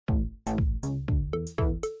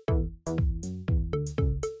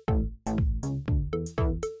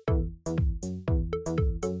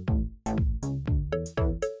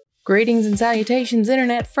Greetings and salutations,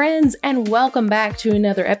 internet friends, and welcome back to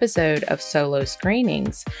another episode of Solo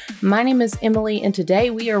Screenings. My name is Emily, and today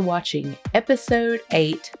we are watching episode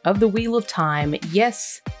 8 of The Wheel of Time.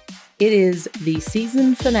 Yes, it is the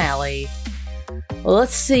season finale.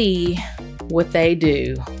 Let's see what they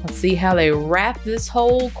do. Let's see how they wrap this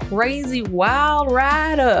whole crazy wild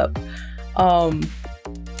ride up. I'm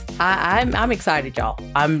excited, y'all.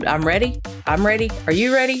 I'm ready. I'm ready. Are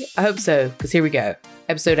you ready? I hope so, because here we go.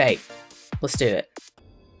 Episode 8. Let's do it.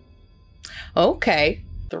 Okay.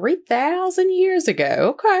 3,000 years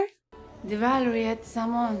ago. Okay.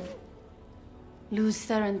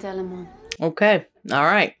 Okay. All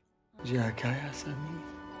right. Okay.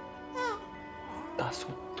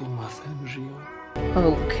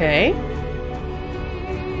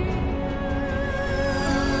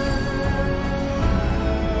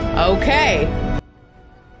 Okay.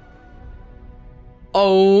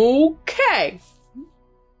 Okay.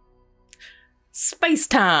 Space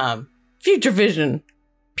time. Future vision.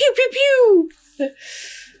 Pew, pew, pew.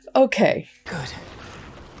 Okay. Good.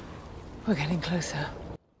 We're getting closer.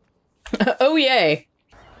 Oh, yay.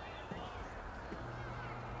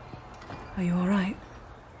 Are you all right?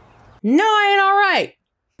 No, I ain't all right.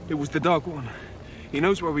 It was the Dark One. He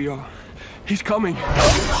knows where we are. He's coming.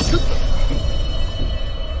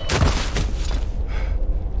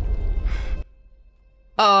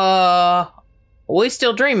 We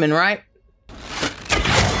still dreaming, right?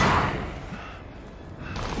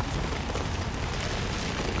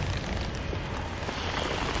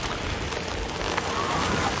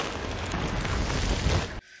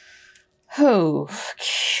 Oh.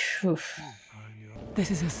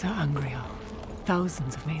 This is a Sir Angriel.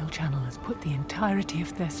 Thousands of male channelers put the entirety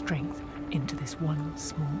of their strength into this one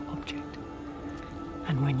small object.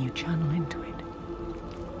 And when you channel into it,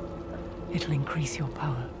 it'll increase your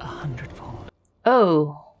power 100-fold.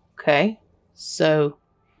 Oh, okay. So,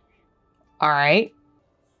 all right.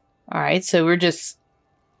 All right, so we're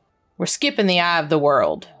skipping the eye of the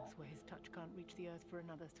world.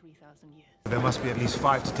 There must be at least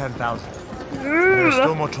 5,000 to 10,000. There are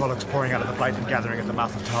still more Trollocs pouring out of the Blight and gathering at the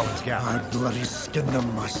mouth of Tarwin's Gap. I bloody skin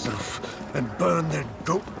them myself and burn their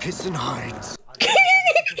goat piss and hides.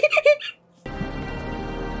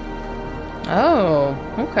 Oh,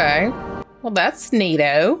 okay. Well, that's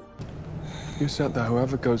neato. You said that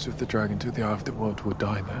whoever goes with the dragon to the Eye of the World will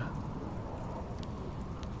die there.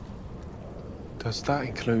 Does that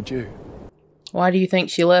include you? Why do you think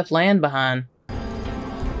she left land behind?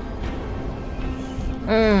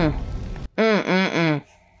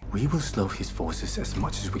 We will slow his forces as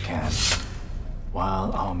much as we can,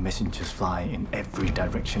 while our messengers fly in every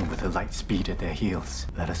direction with the light speed at their heels.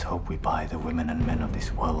 Let us hope we buy the women and men of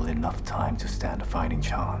this world enough time to stand a fighting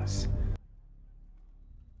chance.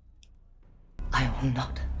 I will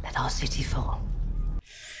not let our city fall.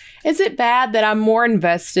 Is it bad that I'm more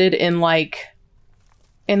invested in like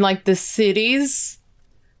the cities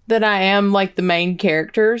than I am like the main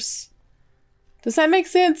characters? Does that make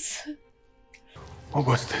sense? What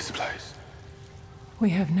was this place? We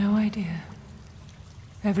have no idea.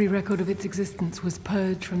 Every record of its existence was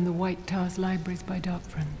purged from the White Tower's libraries by Dark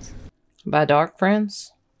Friends. By Dark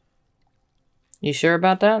Friends? You sure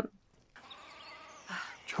about that?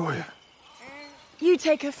 Joya. You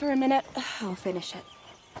take her for a minute. I'll finish it.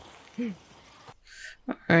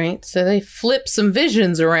 Alright, so they flip some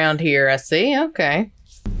visions around here, I see. Okay.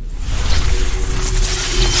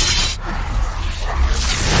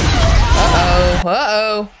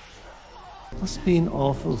 Uh-oh. Must be an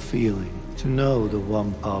awful feeling to know the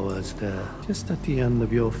one power is there, just at the end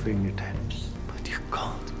of your fingertips. But you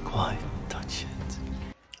can't quite touch it.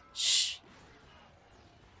 Shh.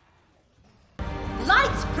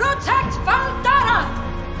 Light protect Valdara!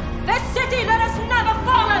 The city that has never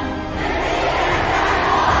fallen!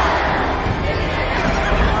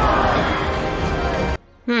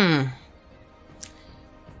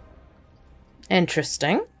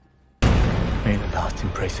 Interesting. May the last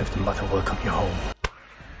embrace of the mother welcome you home.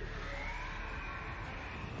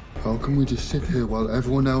 How can we just sit here while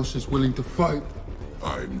everyone else is willing to fight?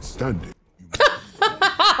 I'm standing.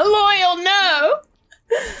 Loyal, no!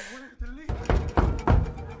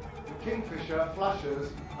 Kingfisher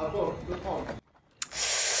flashes above the pond.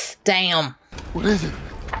 Damn. What is it?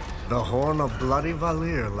 The horn of bloody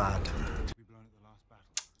Valir, lad.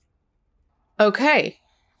 Okay.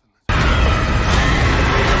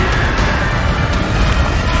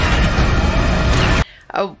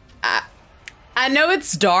 Oh, I know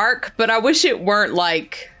it's dark, but I wish it weren't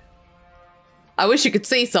like I wish you could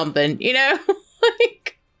see something, you know?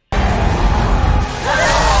 Like...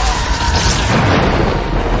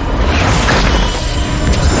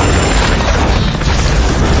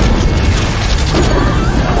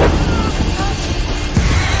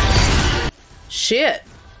 Shit.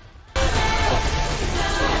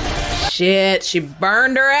 Shit, she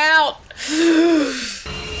burned her out. You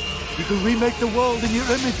can remake the world in your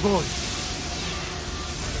image, boy.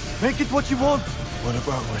 Make it what you want. What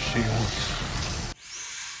about what she wants?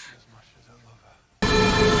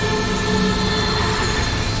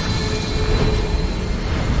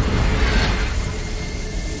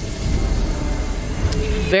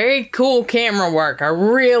 Very cool camera work. I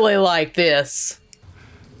really like this.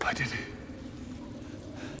 I did it.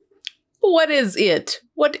 What is it?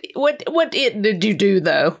 What it did you do,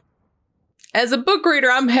 though? As a book reader,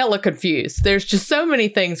 I'm hella confused. There's just so many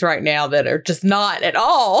things right now that are just not at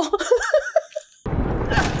all.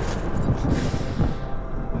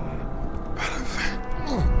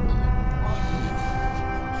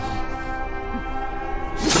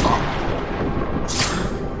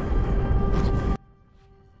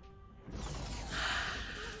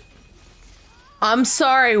 I'm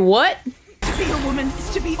sorry, what? To be a woman is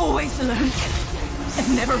to be always alone.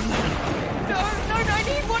 And never alone. No,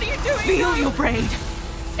 Nadine, what are you doing? Feel your braid.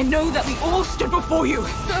 And know that we all stood before you.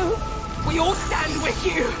 No. We all stand with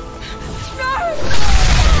you. No!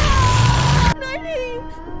 Nadine!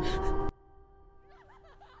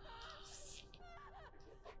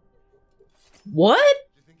 What?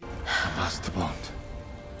 I lost the bond.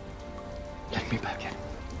 Let me back in.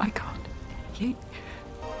 I can't.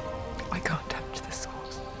 I can't touch the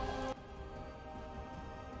source.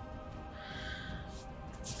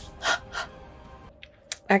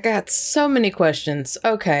 I got so many questions.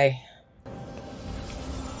 Okay.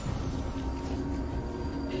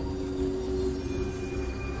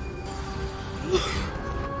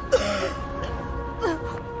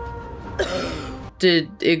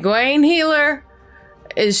 Did Egwene heal her?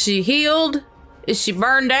 Is she healed? Is she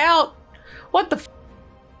burned out? What the f—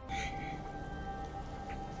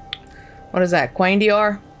 What is that?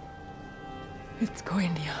 Quaindiar? It's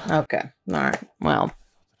Quaindiar. Okay. Alright. Well.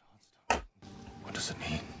 What does it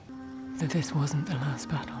mean? That this wasn't the last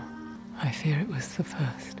battle. I fear it was the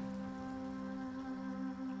first.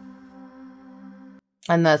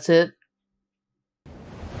 And that's it?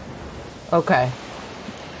 Okay.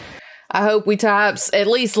 I hope we tie up at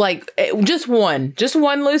least like just one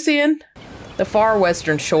loose end. The far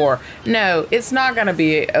western shore. No, it's not going to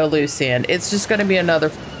be a loose end. It's just going to be another.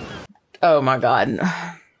 Oh my God.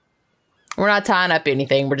 We're not tying up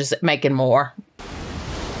anything. We're just making more.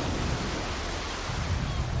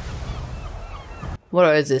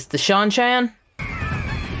 What is this? The Shan-Shan?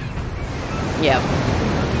 Yep.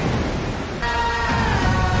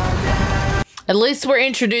 At least we're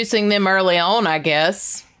introducing them early on, I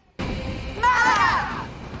guess.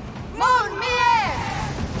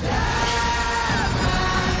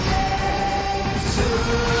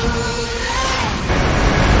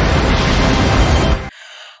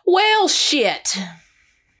 Well, shit.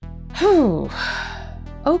 Whew.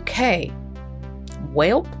 Okay.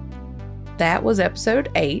 Well, that was episode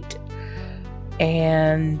 8.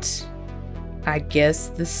 And I guess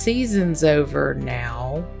the season's over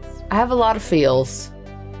now. I have a lot of feels.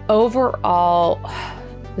 Overall,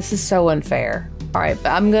 this is so unfair. All right, but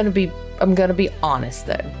I'm gonna be honest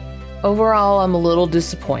though. Overall, I'm a little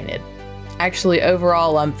disappointed. Actually,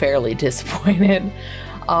 overall, I'm fairly disappointed.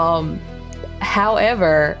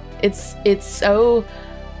 However, it's so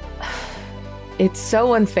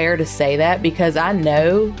unfair to say that, because I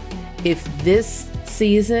know if this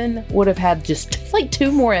season would have had just like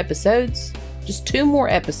 2 more episodes, just 2 more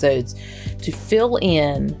episodes to fill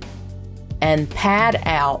in and pad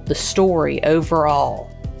out the story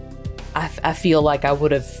overall, I feel like I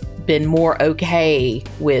would have been more okay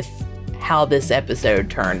with how this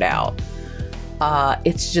episode turned out.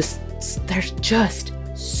 It's just, there's just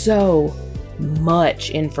so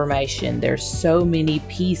much information. There's so many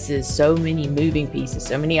pieces, so many moving pieces,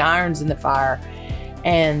 so many irons in the fire.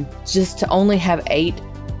 And just to only have 8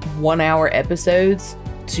 one-hour episodes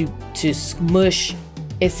to smush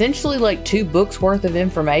essentially like 2 books worth of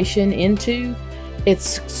information into,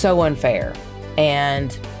 it's so unfair.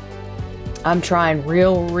 And I'm trying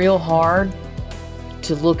real hard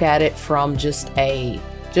to look at it from just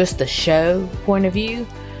the show point of view.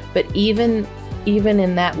 But even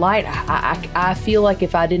in that light, I feel like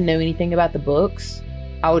if I didn't know anything about the books,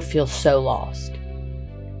 I would feel so lost.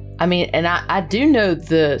 I mean, and I do know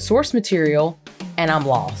the source material, and I'm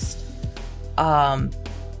lost.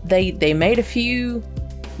 They made a few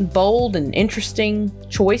bold and interesting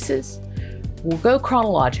choices, we'll go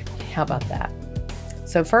chronologically. How about that?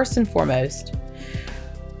 So first and foremost,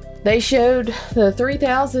 they showed the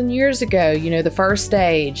 3,000 years ago, you know, the first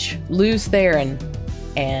stage, Luz Theron,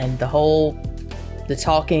 and the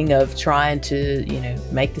talking of trying to, you know,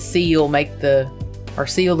 make the seal, or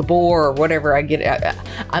seal the bore, or whatever.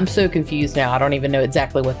 I'm so confused now. I don't even know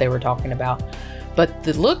exactly what they were talking about. But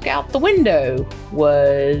the look out the window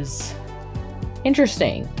was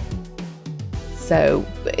interesting. So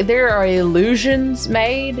there are allusions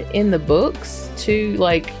made in the books to,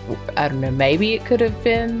 like, I don't know, maybe it could have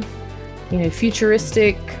been, you know,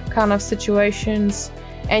 futuristic kind of situations.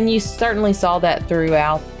 And you certainly saw that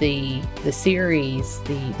throughout the series,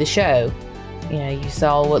 the show. You know, you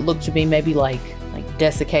saw what looked to be maybe like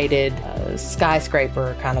desiccated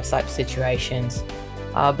skyscraper kind of type situations.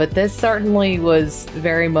 But this certainly was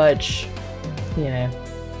very much, you know,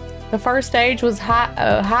 the first stage was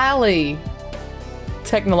highly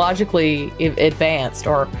technologically advanced,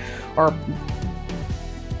 or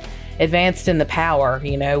advanced in the power,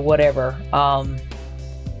 you know, whatever.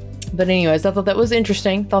 But anyways, I thought that was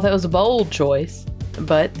interesting. Thought that was a bold choice,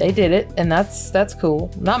 but they did it, and that's cool.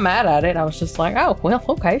 Not mad at it. I was just like, oh, well,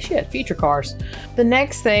 okay, shit, future cars. The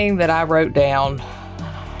next thing that I wrote down,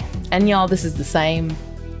 and y'all, this is the same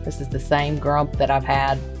grump that I've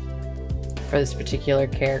had for this particular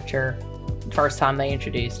character first time they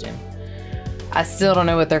introduced him. I still don't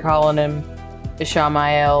know what they're calling him.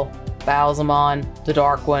 Ishamael, Baalzamon, the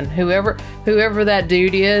Dark One, whoever that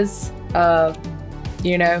dude is.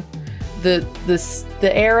 You know, the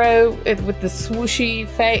arrow with the swooshy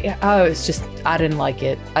face. Oh, it's just, I didn't like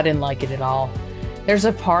it. I didn't like it at all. There's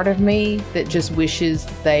a part of me that just wishes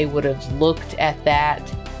that they would have looked at that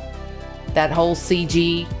whole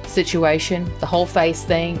CG situation, the whole face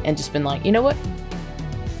thing, and just been like, you know what?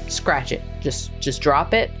 Scratch it. Just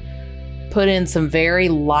drop it. Put in some very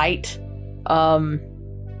light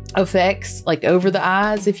effects, like over the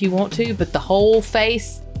eyes if you want to, but the whole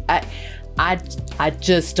face, I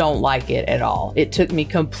just don't like it at all. It took me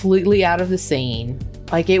completely out of the scene.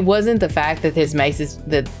 Like, it wasn't the fact that his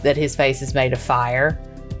face is made of fire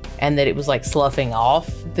and that it was like sloughing off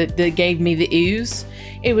that gave me the ooze.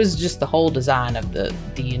 It was just the whole design of the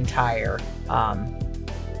entire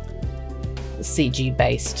CG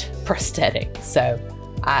based prosthetic. So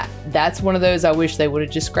that's one of those I wish they would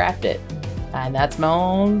have just scrapped it. And that's my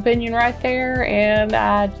own opinion right there, and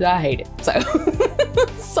I hate it. So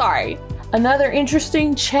sorry. Another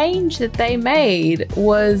interesting change that they made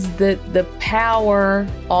was that the power,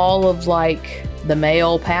 all of like the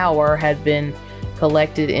male power, had been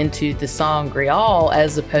collected into the Sangreal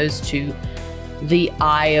as opposed to the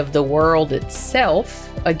Eye of the World itself.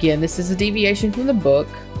 Again, this is a deviation from the book.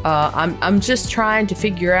 I'm just trying to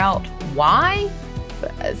figure out why.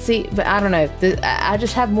 But I don't know. I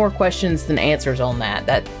just have more questions than answers on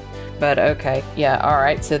that. But okay, yeah, all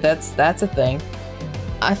right. So that's a thing.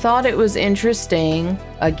 I thought it was interesting.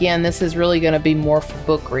 Again, this is really going to be more for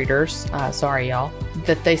book readers. Sorry, y'all.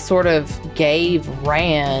 That they sort of gave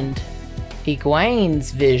Rand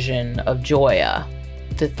Egwene's vision of Joya.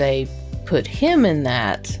 That they put him in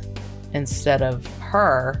that instead of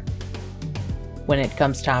her when it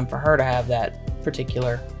comes time for her to have that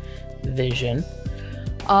particular vision.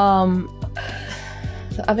 I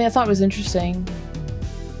mean, I thought it was interesting,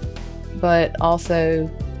 but also,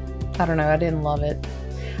 I don't know, I didn't love it.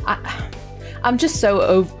 I'm just so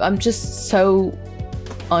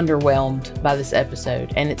underwhelmed by this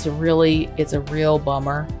episode, and it's a real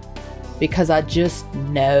bummer, because I just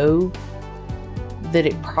know that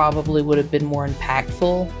it probably would have been more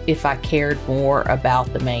impactful if I cared more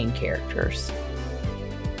about the main characters.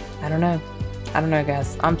 I don't know,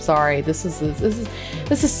 guys. I'm sorry. This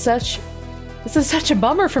is such a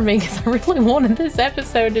bummer for me, because I really wanted this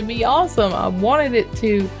episode to be awesome. I wanted it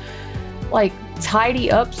to, like, tidy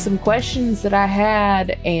up some questions that I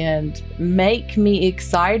had and make me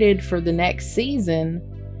excited for the next season.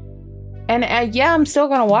 And yeah, I'm still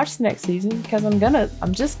gonna watch the next season, because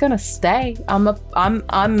I'm just gonna stay. I'm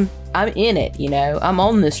in it, you know. I'm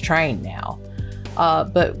on this train now.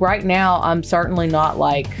 But right now, I'm certainly not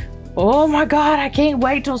like, oh my god, I can't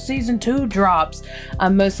wait till season 2 drops.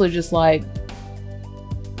 I'm mostly just like,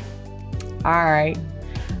 all right.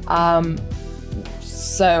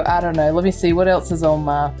 So I don't know. Let me see what else is on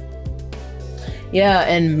my. Yeah,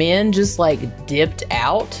 and Min just like dipped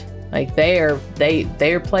out. Like they're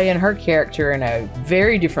playing her character in a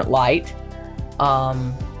very different light.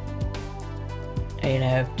 You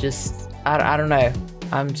know, just I don't know.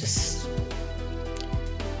 I'm just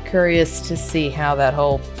curious to see how that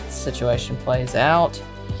whole situation plays out.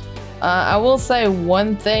 I will say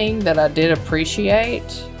one thing that I did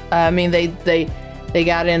appreciate I mean, they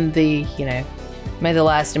got in the, you know, may the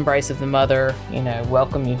last embrace of the mother, you know,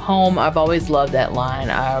 welcome you home. I've always loved that line.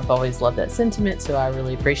 I've always loved that sentiment, so I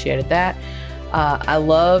really appreciated that. I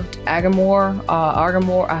loved Agamor.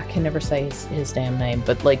 I can never say his damn name,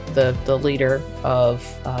 but like the leader of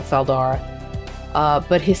Faldara.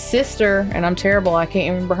 But his sister, and I'm terrible, I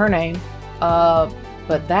can't remember her name.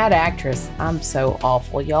 But that actress, I'm so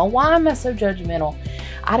awful, y'all. Why am I so judgmental?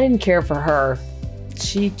 I didn't care for her.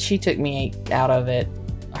 She took me out of it.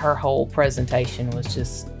 Her whole presentation was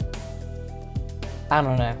just, I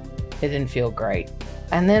don't know. It didn't feel great.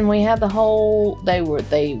 And then we had the whole, they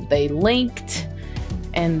linked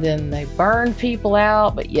and then they burned people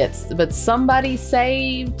out, but somebody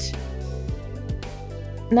saved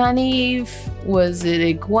Nynaeve. Was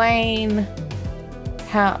it Egwene?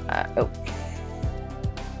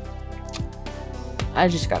 I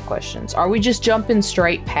just got questions. Are we just jumping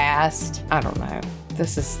straight past? I don't know.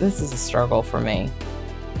 This is a struggle for me.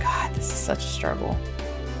 God, this is such a struggle.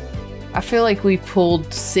 I feel like we've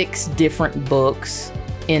pulled 6 different books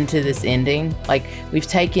into this ending. Like, we've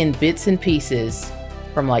taken bits and pieces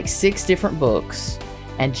from like 6 different books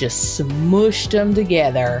and just smushed them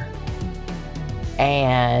together.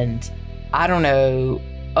 And I don't know,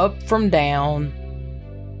 up from down.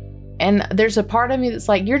 And there's a part of me that's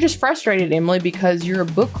like, you're just frustrated, Emily, because you're a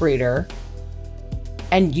book reader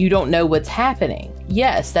and you don't know what's happening.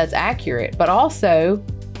 Yes, that's accurate. But also,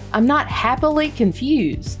 I'm not happily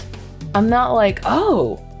confused. I'm not like,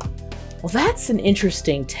 oh, well, that's an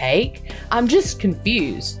interesting take. I'm just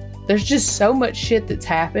confused. There's just so much shit that's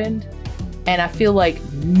happened. And I feel like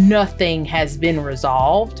nothing has been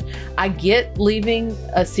resolved. I get leaving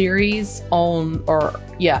a series on,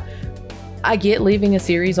 I get leaving a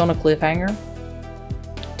series on a cliffhanger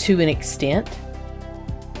to an extent,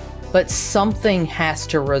 but something has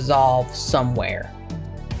to resolve somewhere.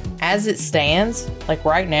 As it stands, like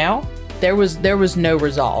right now, there was no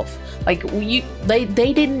resolve. Like they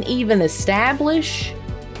didn't even establish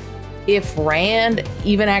if Rand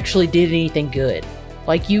even actually did anything good.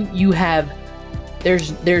 Like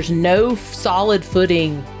there's no solid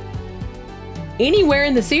footing anywhere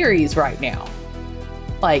in the series right now.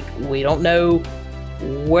 Like, we don't know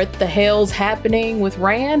what the hell's happening with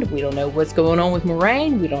Rand. We don't know what's going on with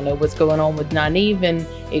Moraine. We don't know what's going on with Nynaeve and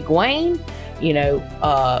Egwene. You know,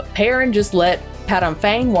 Perrin just let Padam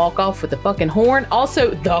Fain walk off with the fucking horn.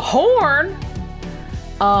 Also, the horn!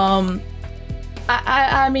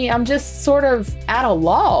 I mean, I'm just sort of at a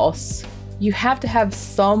loss. You have to have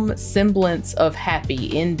some semblance of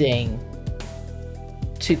happy ending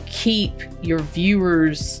to keep your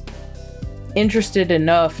viewers interested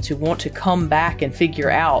enough to want to come back and figure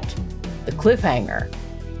out the cliffhanger.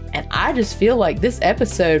 And I just feel like this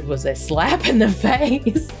episode was a slap in the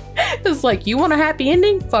face. It's like, you want a happy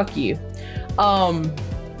ending? Fuck you. I'm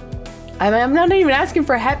not even asking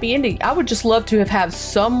for a happy ending. I would just love to have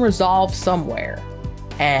some resolve somewhere.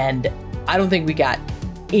 And I don't think we got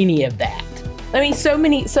any of that. I mean, so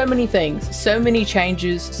many things, so many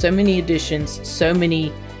changes, so many additions, so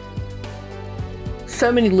many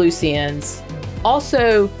loose ends.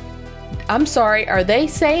 Also, I'm sorry, are they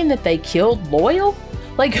saying that they killed Loyal?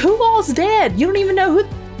 Like, who all's dead? You don't even know who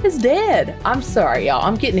is dead. I'm sorry, y'all.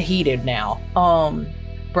 I'm getting heated now.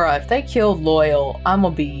 Bruh, if they killed Loyal, I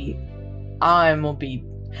know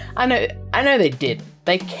they didn't.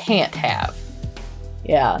 They can't have.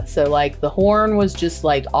 Yeah, so like the horn was just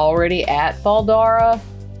like already at Faldara.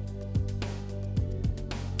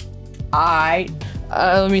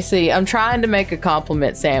 Let me see. I'm trying to make a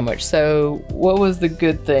compliment sandwich. So what was the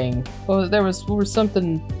good thing? Well, there was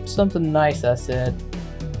something nice I said.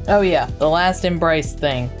 Oh yeah, the last embrace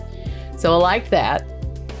thing. So I liked that.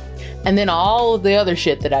 And then all of the other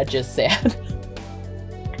shit that I just said.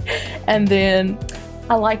 And then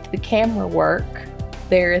I liked the camera work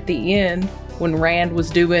there at the end when Rand was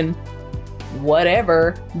doing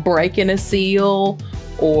whatever, breaking a seal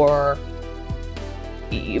or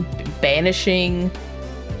banishing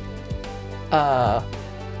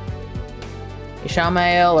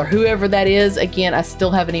Ishamael or whoever that is. Again, I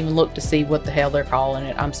still haven't even looked to see what the hell they're calling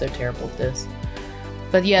it. I'm so terrible at this.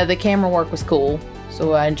 But yeah, the camera work was cool,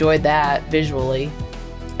 so I enjoyed that visually.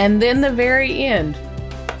 And then the very end,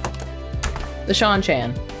 the Sean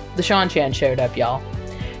Chan showed up, y'all.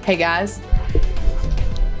 Hey guys,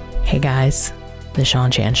 the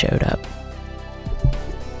Sean Chan showed up.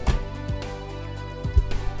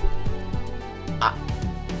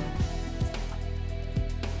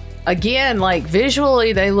 Again, like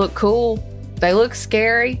visually, they look cool. They look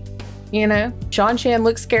scary, you know? Sean Chan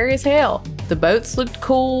looked scary as hell. The boats looked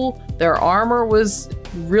cool. Their armor was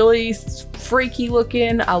really freaky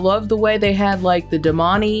looking. I love the way they had like the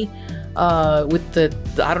Damani with the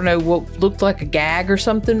I don't know, what looked like a gag or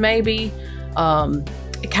something maybe.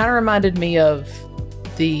 It kind of reminded me of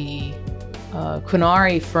the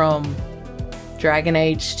Qunari from Dragon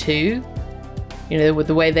Age 2. You know, with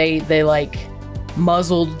the way they like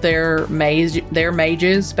muzzled their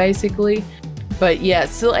mages basically. But yeah,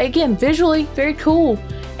 so again, visually very cool.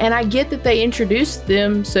 And I get that they introduced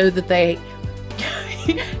them so that they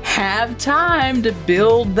have time to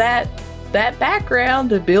build that background,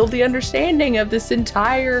 to build the understanding of this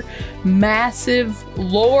entire massive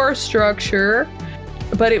lore structure.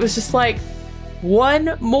 But it was just like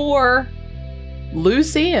one more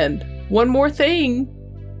loose end, one more thing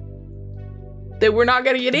that we're not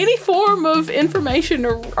going to get any form of information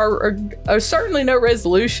or certainly no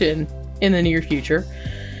resolution in the near future.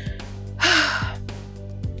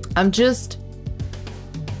 I'm just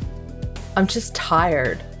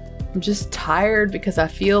tired. I'm just tired because I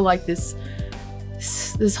feel like this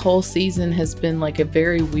whole season has been like a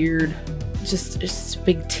very weird, just a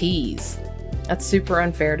big tease. That's super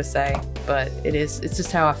unfair to say, but it's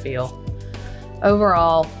just how I feel.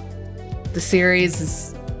 Overall, the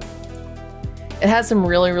series it has some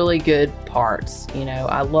really, really good parts. You know,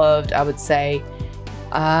 I would say, you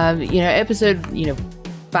know, episode,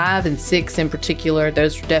 5 and 6 in particular,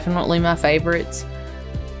 those are definitely my favorites.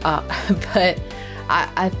 But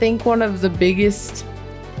I think one of the biggest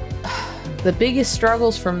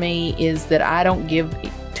struggles for me is that I don't give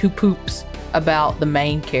two poops about the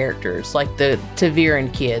main characters, like the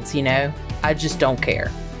Taviran kids, you know? I just don't care.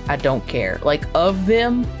 I don't care. Like, of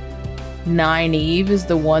them, Nynaeve is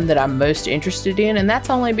the one that I'm most interested in, and that's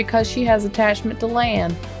only because she has attachment to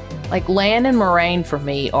Lan. Like, Lan and Moraine for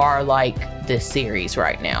me are like this series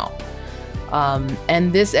right now.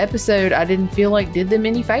 And this episode, I didn't feel like did them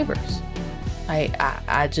any favors.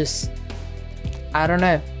 I don't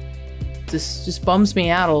know. This just bums me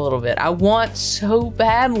out a little bit. I want so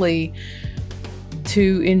badly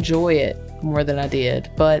to enjoy it more than I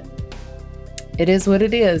did, but it is what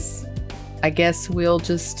it is. I guess we'll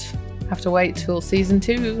just have to wait till season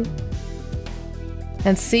 2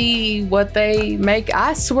 and see what they make.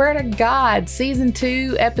 I swear to God, season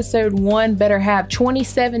 2, episode 1 better have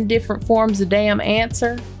 27 different forms of damn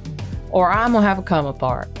answer, or I'm gonna have a come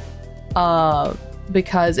apart.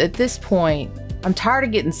 Because at this point, I'm tired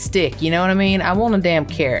of getting stick, you know what I mean? I want a damn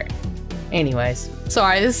carrot. Anyways,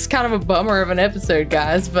 sorry, this is kind of a bummer of an episode,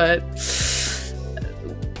 guys, but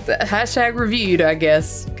hashtag reviewed, I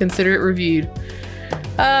guess. Consider it reviewed.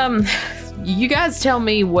 You guys tell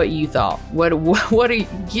me what you thought.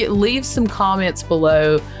 Leave some comments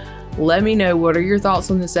below. Let me know, what are your thoughts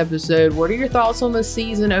on this episode? What are your thoughts on the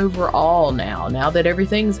season overall now that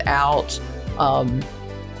everything's out?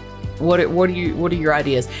 What are your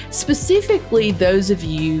ideas? Specifically, those of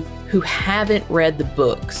you who haven't read the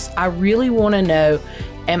books. I really want to know,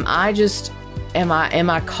 am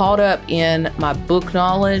I caught up in my book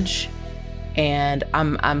knowledge and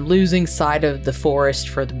I'm losing sight of the forest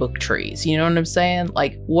for the book trees? You know what I'm saying?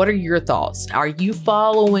 Like, what are your thoughts? Are you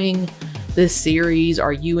following this series?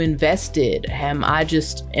 Are you invested? Am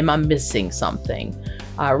I missing something?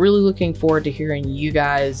 Really looking forward to hearing you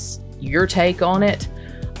guys, your take on it.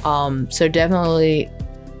 So definitely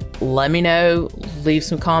let me know, leave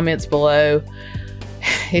some comments below.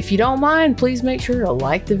 If you don't mind, please make sure to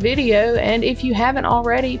like the video, and if you haven't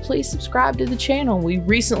already, please subscribe to the channel. We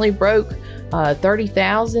recently broke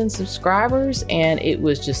 30,000 subscribers, and it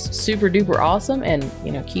was just super duper awesome. And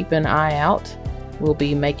keep an eye out. We'll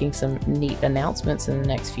be making some neat announcements in the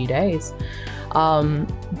next few days.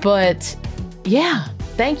 But yeah,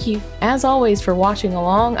 thank you as always for watching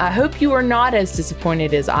along. I hope you are not as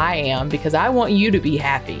disappointed as I am, because I want you to be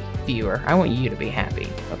happy, viewer. I want you to be happy,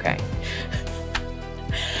 okay?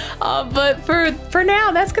 But for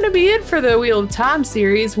now, that's going to be it for the Wheel of Time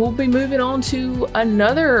series. We'll be moving on to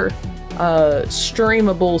another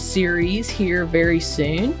streamable series here very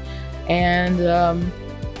soon. And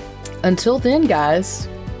until then, guys,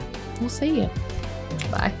 we'll see you.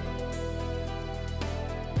 Bye.